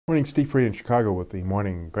Morning, Steve Freed in Chicago with the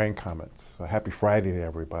morning grain comments. Happy Friday to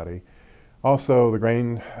everybody. Also, the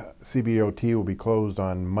grain CBOT will be closed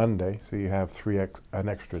on Monday, so you have an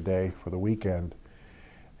extra day for the weekend.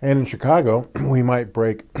 And in Chicago, we might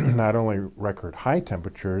break not only record high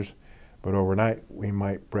temperatures, but overnight we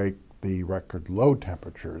might break the record low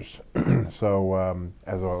temperatures. So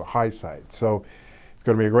as a high side. So it's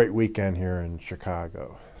going to be a great weekend here in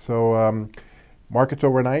Chicago. So markets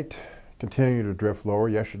overnight continue to drift lower.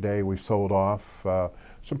 Yesterday we sold off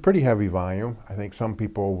some pretty heavy volume. I think some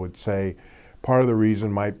people would say part of the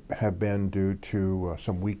reason might have been due to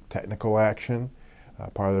some weak technical action.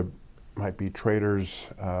 Part of it might be traders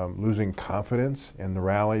losing confidence in the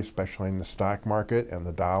rally, especially in the stock market and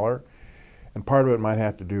the dollar. And part of it might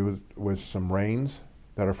have to do with some rains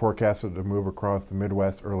that are forecasted to move across the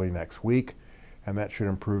Midwest early next week, and that should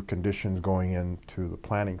improve conditions going into the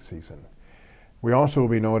planting season. We also will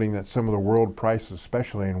be noting that some of the world prices,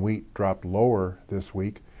 especially in wheat, dropped lower this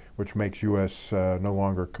week, which makes U.S. No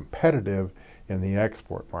longer competitive in the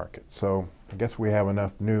export market. So I guess we have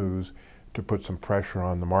enough news to put some pressure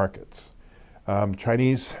on the markets.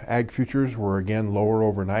 Chinese ag futures were again lower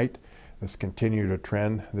overnight. This continued a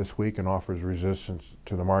trend this week and offers resistance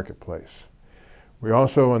to the marketplace. We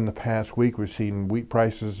also, in the past week, we've seen wheat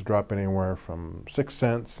prices drop anywhere from 6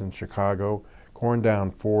 cents in Chicago, corn down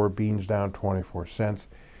 4, beans down 24 cents,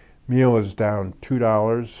 meal is down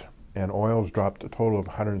 $2, and oil's dropped a total of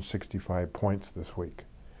 165 points this week.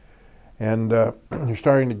 And you're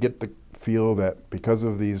starting to get the feel that because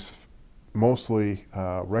of these mostly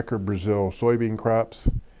record Brazil soybean crops,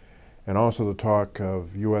 and also the talk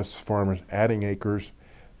of U.S. farmers adding acres,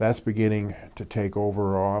 that's beginning to take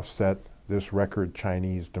over or offset this record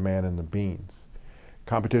Chinese demand in the beans.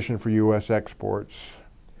 Competition for U.S. exports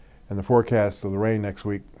and the forecast of the rain next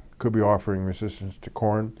week could be offering resistance to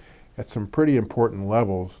corn at some pretty important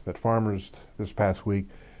levels that farmers this past week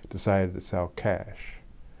decided to sell cash.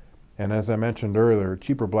 And as I mentioned earlier,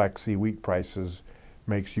 cheaper Black Sea wheat prices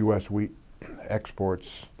makes U.S. wheat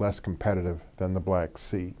exports less competitive than the Black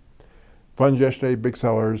Sea. Funds yesterday, big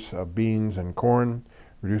sellers of beans and corn,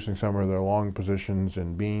 reducing some of their long positions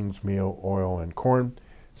in beans, meal, oil, and corn,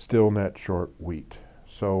 still net short wheat.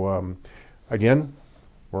 So again,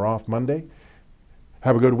 we're off Monday.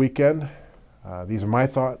 Have a good weekend. These are my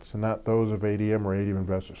thoughts and not those of ADM or ADM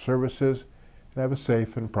Investor Services. And have a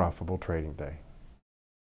safe and profitable trading day.